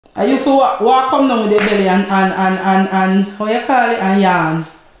Are you for walk come down with the belly and how you call it, and yarn?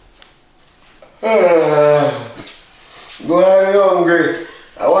 Go ahead, I'm hungry.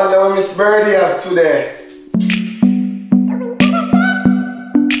 I wonder what Miss Birdie have today.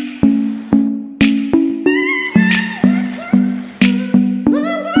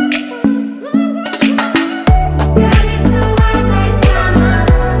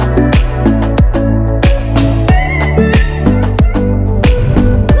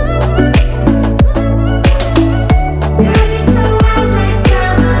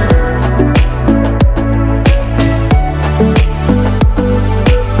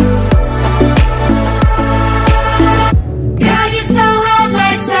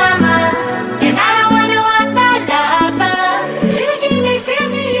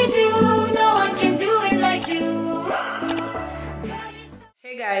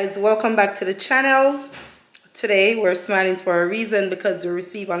 Welcome back to the channel. Today we're smiling for a reason because we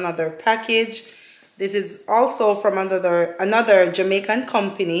received another package. This is also from another Jamaican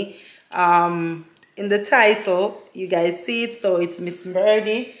company. In the title you guys see it, so it's Miss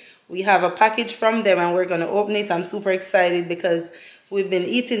Birdie. We have a package from them and we're gonna open it. I'm super excited because we've been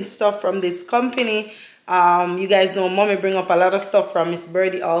eating stuff from this company. You guys know mommy bring up a lot of stuff from Miss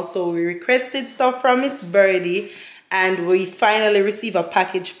Birdie. Also we requested stuff from Miss Birdie and we finally received a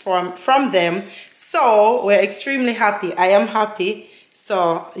package from them, so we're extremely happy. I am happy.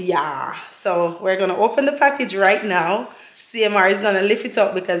 So yeah, so we're gonna open the package right now. CMR is gonna lift it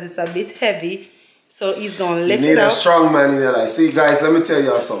up because it's a bit heavy, so he's gonna lift it up. You need a strong man in your life. See guys, let me tell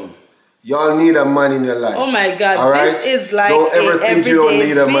y'all something. Y'all need a man in your life. Oh my god, all right? This is like don't ever think you don't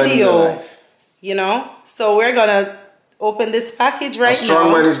need a man in your life. You know, so we're gonna open this package right now. A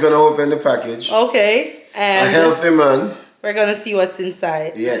strong man is gonna open the package. Okay. And a healthy man. We're gonna see what's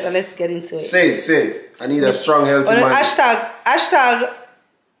inside. Yes. So let's get into it. Say it. I need a strong, healthy man. Hashtag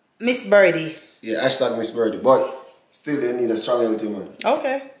Miss Birdie. Yeah, hashtag Miss Birdie. But still, they need a strong, healthy man.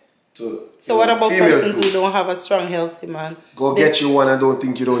 Okay. So what about persons who don't have a strong, healthy man? Go get you one and don't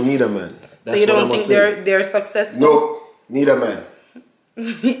think you don't need a man. That's so you don't think they're successful? No, need a man.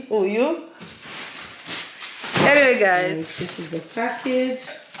 Oh, you? Anyway, guys, this is the package.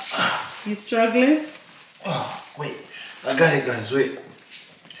 You struggling? Oh, wait. I got it, guys. Wait.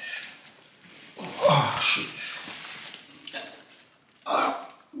 Oh, shit.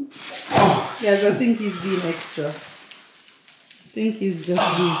 Yes, I think he's being extra. I think he's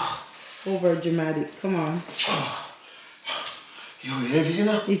just being over dramatic. Come on. Yo, heavy, you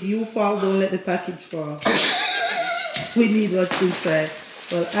know? If you fall, don't let the package fall. We need what's inside.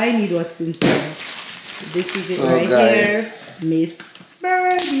 Well, I need what's inside. This is it right here. Miss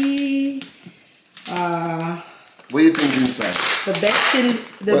Birdie. What do you think inside?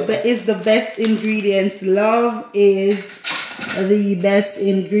 The best ingredients. Love is the best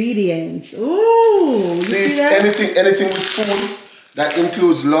ingredients. Ooh, you see that? anything with food that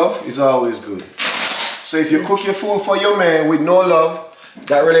includes love is always good. So if you cook your food for your man with no love,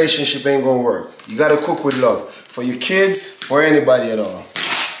 that relationship ain't gonna work. You gotta cook with love for your kids, for anybody at all.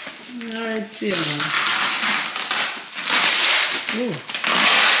 Alright, see you, man. Ooh.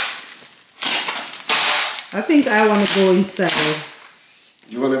 I think I want to go inside.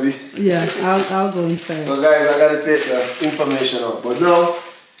 You want to be? Yeah, I'll go inside. So guys, I got to take the information out. But now,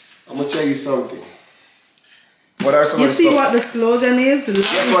 I'm going to tell you something. What are some of the stuff? You see what the slogan is?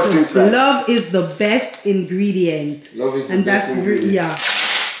 Guess what's inside? Love is the best ingredient. Love is the best ingredient. Yeah.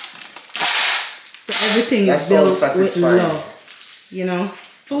 So everything is built with love. You know?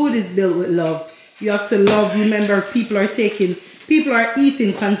 Food is built with love. You have to love. Remember, people are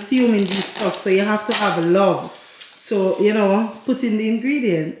eating, consuming this stuff, so you have to have love. So, you know, put in the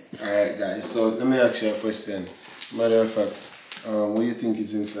ingredients. Alright, guys, so let me ask you a question. Matter of fact, what do you think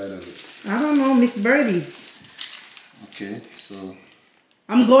is inside of it? I don't know, Miss Birdie. Okay, so...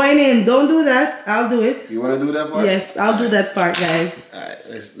 I'm going in. Don't do that. I'll do it. You want to do that part? Yes, I'll do that part, guys. Alright,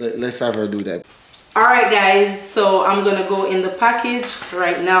 let's have her do that. Alright, guys, so I'm going to go in the package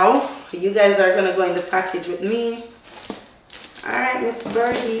right now. You guys are going to go in the package with me. Alright, Miss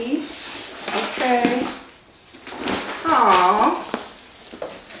Birdie. Okay. Aww.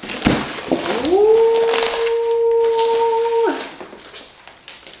 Ooh.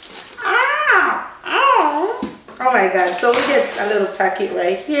 Ah. Oh my god. So we get a little packet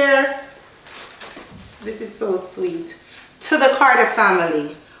right here. This is so sweet. To the Carter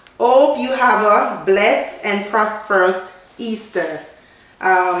family. Hope you have a blessed and prosperous Easter.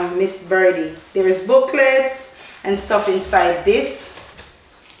 Miss Birdie. There's booklets and stuff inside this.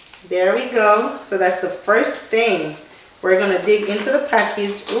 There we go. So that's the first thing. We're gonna dig into the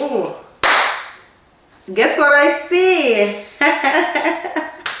package. Ooh. Guess what I see?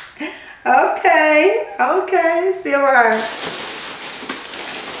 Okay, CMR.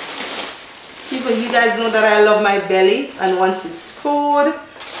 People, you guys know that I love my belly, and once it's food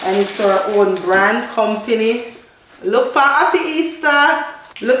and it's our own brand company. Look for Happy Easter.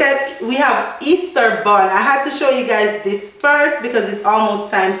 Look at, we have Easter bun. I had to show you guys this first because it's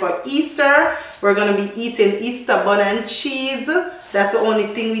almost time for Easter. We're gonna be eating Easter bun and cheese. That's the only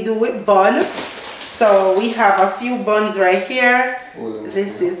thing we do with bun. So we have a few buns right here.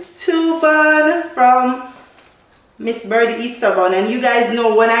 This is 2 bun from Miss Birdie Easter bun. And you guys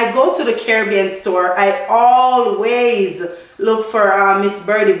know when I go to the Caribbean store, I always look for Miss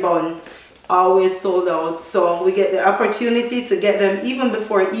Birdie bun. Always sold out, so we get the opportunity to get them even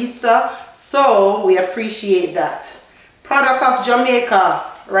before Easter, so we appreciate that. Product of Jamaica,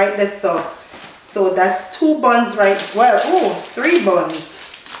 right there. So that's 2 buns, right? Well, oh, 3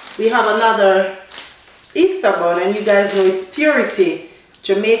 buns. We have another Easter bun, and you guys know it's Purity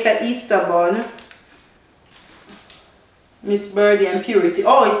Jamaica Easter bun. Miss Birdie and Purity.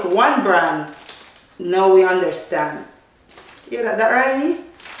 Oh, it's 1 brand. Now we understand. You hear that right, me?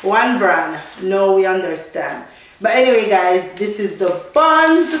 1 brand. No, we understand. But anyway, guys, this is the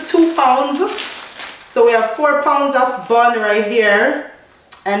buns, 2 pounds. So we have 4 pounds of bun right here,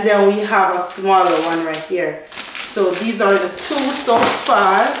 and then we have a smaller one right here. So these are the 2 so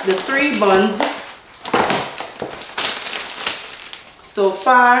far, the 3 buns so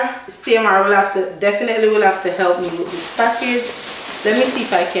far. CMR will have to, definitely will have to help me with this package. Let me see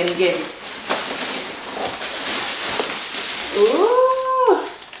if I can get it. Ooh.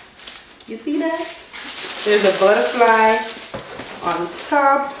 You see that? There's a butterfly on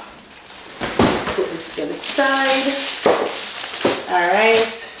top. Let's put this to the side.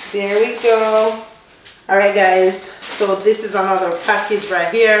 Alright, there we go. Alright guys, so this is another package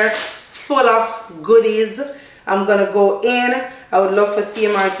right here full of goodies. I'm gonna go in. I would love for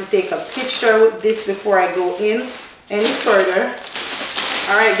CMR to take a picture with this before I go in any further.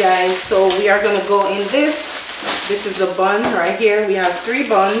 Alright guys, so we are gonna go in this. This is the bun right here. We have 3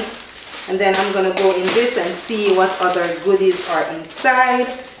 buns. And then I'm going to go in this and see what other goodies are inside.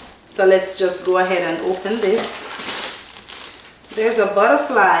 So let's just go ahead and open this. There's a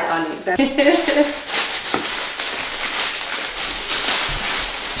butterfly on it.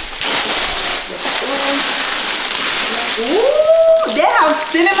 Ooh, they have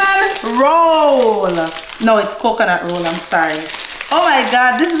cinnamon roll. No, it's coconut roll. I'm sorry. Oh my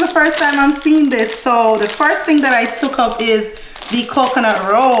God, this is the first time I'm seeing this. So the first thing that I took up is the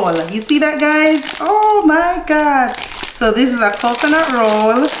coconut roll. You see that, guys? Oh my God. So this is a coconut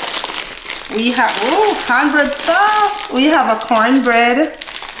roll. We have, oh, cornbread stuff. We have a cornbread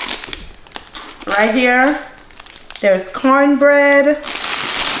right here. There's cornbread.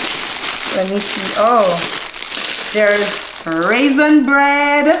 Let me see. Oh, there's raisin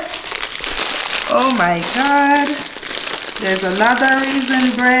bread. Oh my God. There's another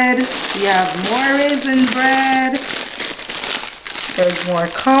raisin bread. We have more raisin bread. There's more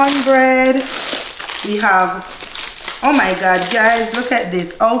cornbread. We have, oh my God, guys, look at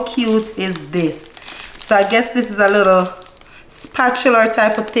this. How cute is this? So I guess this is a little spatula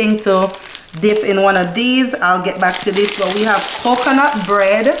type of thing to dip in one of these. I'll get back to this. But we have coconut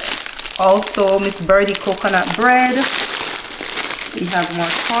bread. Also, Miss Birdie coconut bread. We have more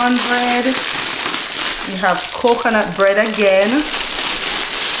cornbread. We have coconut bread again.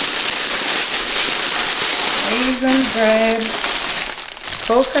 Raisin bread.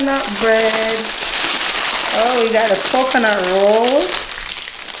 Coconut bread. Oh, we got a coconut roll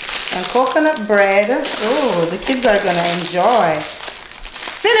and coconut bread. Oh, the kids are gonna enjoy.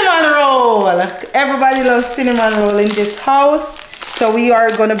 Cinnamon roll. Everybody loves cinnamon roll in this house. So we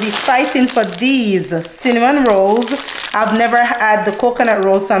are gonna be fighting for these cinnamon rolls. I've never had the coconut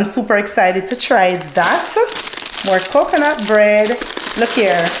roll, so I'm super excited to try that. More coconut bread. Look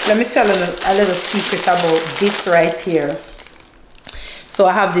here, let me tell you a little secret about this right here. So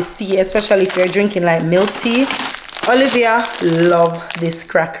I have this tea, especially if you're drinking like milk tea. Olivia love this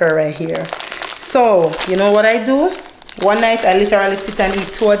cracker right here. So you know what I do? One night I literally sit and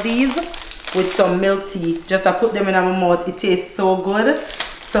eat 2 of these with some milk tea. Just I put them in my mouth. It tastes so good.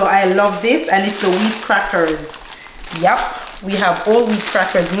 So I love this, and it's the wheat crackers. Yep, we have all wheat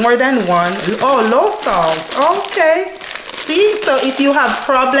crackers, more than 1. Oh, low salt. Okay. See, so if you have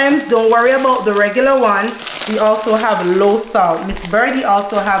problems, don't worry about the regular one. We also have low salt. Miss Birdie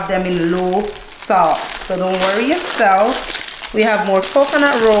also have them in low salt. So don't worry yourself. We have more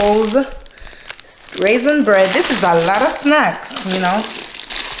coconut rolls, raisin bread. This is a lot of snacks, you know.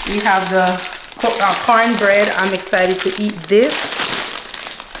 We have the cornbread. I'm excited to eat this.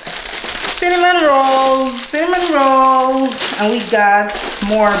 cinnamon rolls, and we got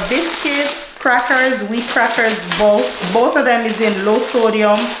more biscuits, crackers, wheat crackers, both of them is in low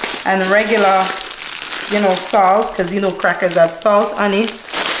sodium and regular, you know, salt, because you know crackers have salt on it.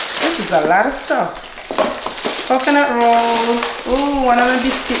 This is a lot of stuff. Coconut roll. Oh, one of the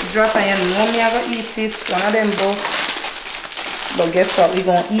biscuits drop and you know me I gonna eat it. One of them both. But guess what? We're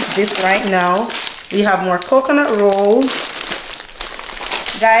gonna eat this right now. We have more coconut rolls.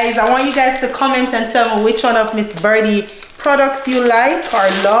 Guys, I want you guys to comment and tell me which one of Miss Birdie products you like or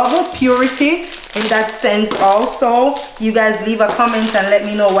love. Purity in that sense also. You guys leave a comment and let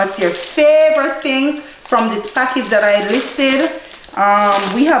me know what's your favorite thing from this package that I listed.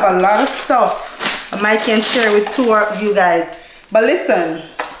 We have a lot of stuff I might can share with two of you guys. But listen,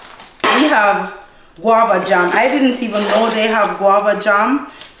 we have guava jam. I didn't even know they have guava jam.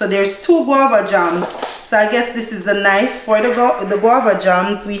 So there's 2 guava jams. So I guess this is the knife for the guava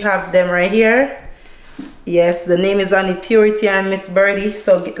jams. We have them right here. Yes, the name is on it, Purity and Miss Birdie.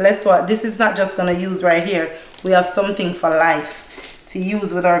 So guess what? This is not just gonna use right here. We have something for life to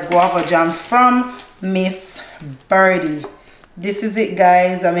use with our guava jam from Miss Birdie. This is it,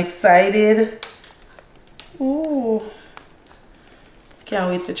 guys. I'm excited. Ooh, can't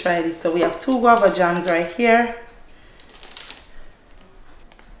wait to try this. So we have 2 guava jams right here.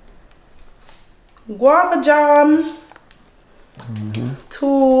 Guava jam.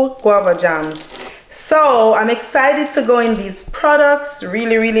 2 guava jams. So I'm excited to go in these products.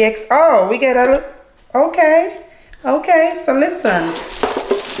 Really oh, we get a okay, so listen,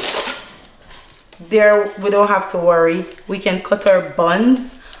 there we don't have to worry. We can cut our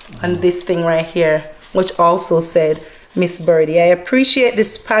buns on this thing right here, which also said Miss Birdie. I appreciate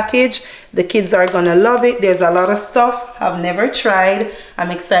this package. The kids are gonna love it. There's a lot of stuff I've never tried. I'm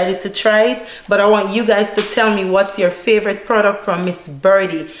excited to try it, but I want you guys to tell me what's your favorite product from Miss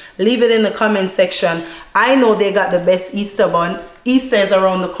Birdie. Leave it in the comment section. I know they got the best Easter bun. Easter is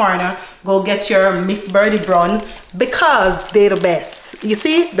around the corner. Go get your Miss Birdie bun because they're the best. You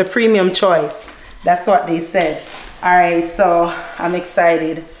see, the premium choice. That's what they said. All right, so I'm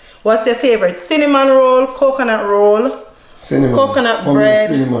excited. What's your favorite? Cinnamon roll, coconut roll, cinnamon, coconut bread.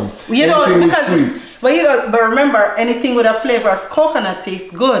 Cinnamon. You know, anything because with sweet. But you know, but remember, anything with a flavor of coconut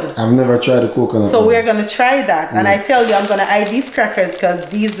tastes good. I've never tried the coconut. So we're gonna try that, and I tell you, I'm gonna eye these crackers because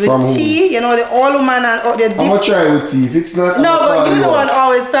these with tea, you know, the all man and the dip. I'm gonna try with tea. If it's not, no, but you know, one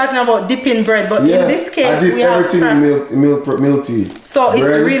always talking about dipping bread, but in this case, I dip we everything have in milk tea. So bread,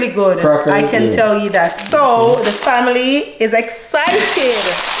 it's really good. Crackers, I can tell you that. So the family is excited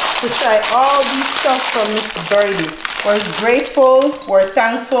to try all these stuff from Miss Birdie. We're grateful, we're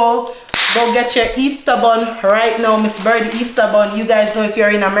thankful. Go get your Easter bun right now, Miss Birdie Easter bun. You guys know if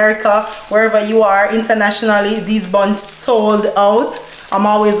you're in America, wherever you are internationally, these buns sold out. I'm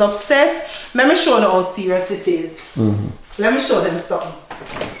always upset. Let me show them how serious it is. Let me show them something.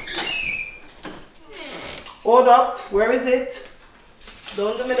 Hold up, where is it?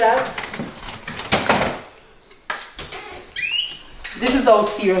 Don't do me that. This is how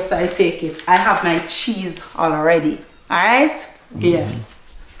serious I take it. I have my cheese already. Alright? Yeah.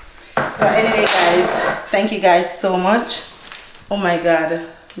 So anyway, guys, thank you guys so much. Oh my God.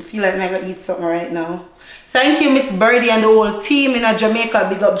 I feel like I'm gonna eat something right now. Thank you, Miss Birdie and the whole team in Jamaica.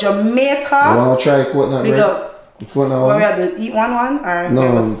 Big up Jamaica. You wanna try coconut bread? Big up. Coconut one? We have to eat one or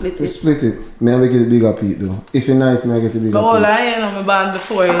no, split it? Split it. May I make it a big up eat though. If it's nice, may I get a big up. But I ain't on my band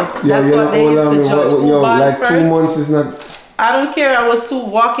before you. Yeah, that's what they used to judge. Yo, like first? 2 months is not. I don't care. I was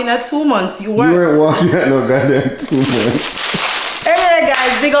walking at 2 months. You weren't. You weren't walking at no goddamn 2 months. Anyway,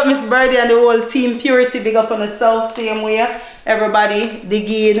 guys, big up Miss Birdie and the whole team. Purity, big up on the self, same way. Everybody, dig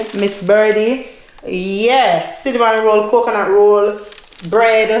in, Miss Birdie. Yeah, cinnamon roll, coconut roll,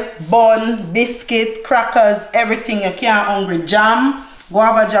 bread, bun, biscuit, crackers, everything you can't hungry. Jam,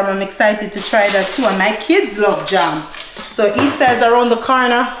 guava jam. I'm excited to try that too. And my kids love jam. So Easter is around the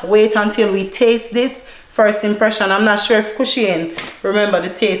corner. Wait until we taste this. First impression, I'm not sure if Cushane remember the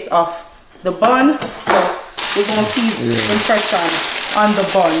taste of the bun, so we're gonna see his impression on the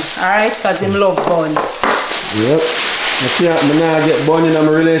bun, alright? Because him love bun. Yep. I now get bun in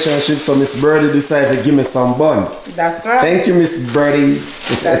my relationship, so Miss Birdie decided to give me some bun. That's right. Thank you, Miss Birdie.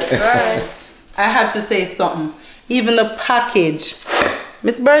 That's right. I had to say something. Even the package,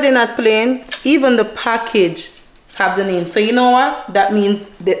 Miss Birdie not playing, even the package have the name. So you know what? That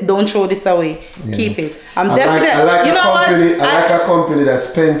means that don't throw this away. Yeah. Keep it. I'm definitely. I like a company that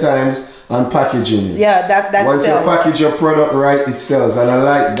spend times and packaging it. Yeah, that once sells. you package your product right, it sells, and I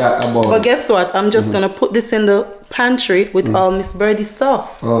like that about But it. guess what? I'm just gonna put this in the pantry with all Miss Birdie's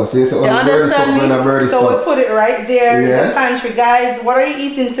stuff. Oh, so it's all You Birdie stuff understand and a Birdie So stuff. we put it right there in Yeah. the pantry. Guys, what are you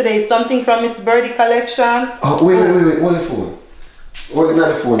eating today? Something from Miss Birdie collection? Oh, wait. Hold the phone. Hold it, not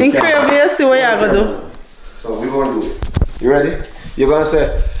the phone. Incredible, you see what you're gonna do. So we're gonna do it. You ready? You're gonna say,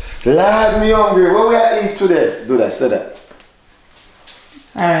 Lord, me hungry. What we are eat today? Do that, say that.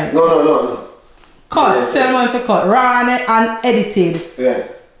 Alright. No. Cut, Yeah, tell me if you cut. Raw and edited. Yeah.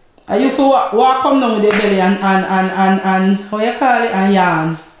 Are you for walk come down with your belly and how you call it, and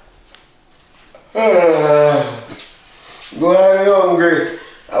yarn? Go ahead, me hungry.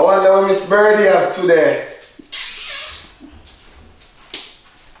 I wonder what Miss Birdie have today.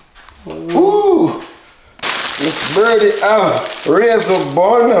 Ooh, Miss Birdie have razor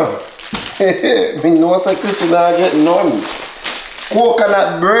bun. Me know say Crissy not get none.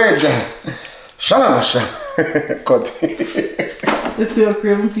 Coconut bread. Shalasha. Cut. It's your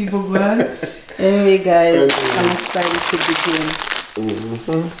craving people, man. Anyway, guys, I'm excited to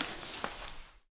begin.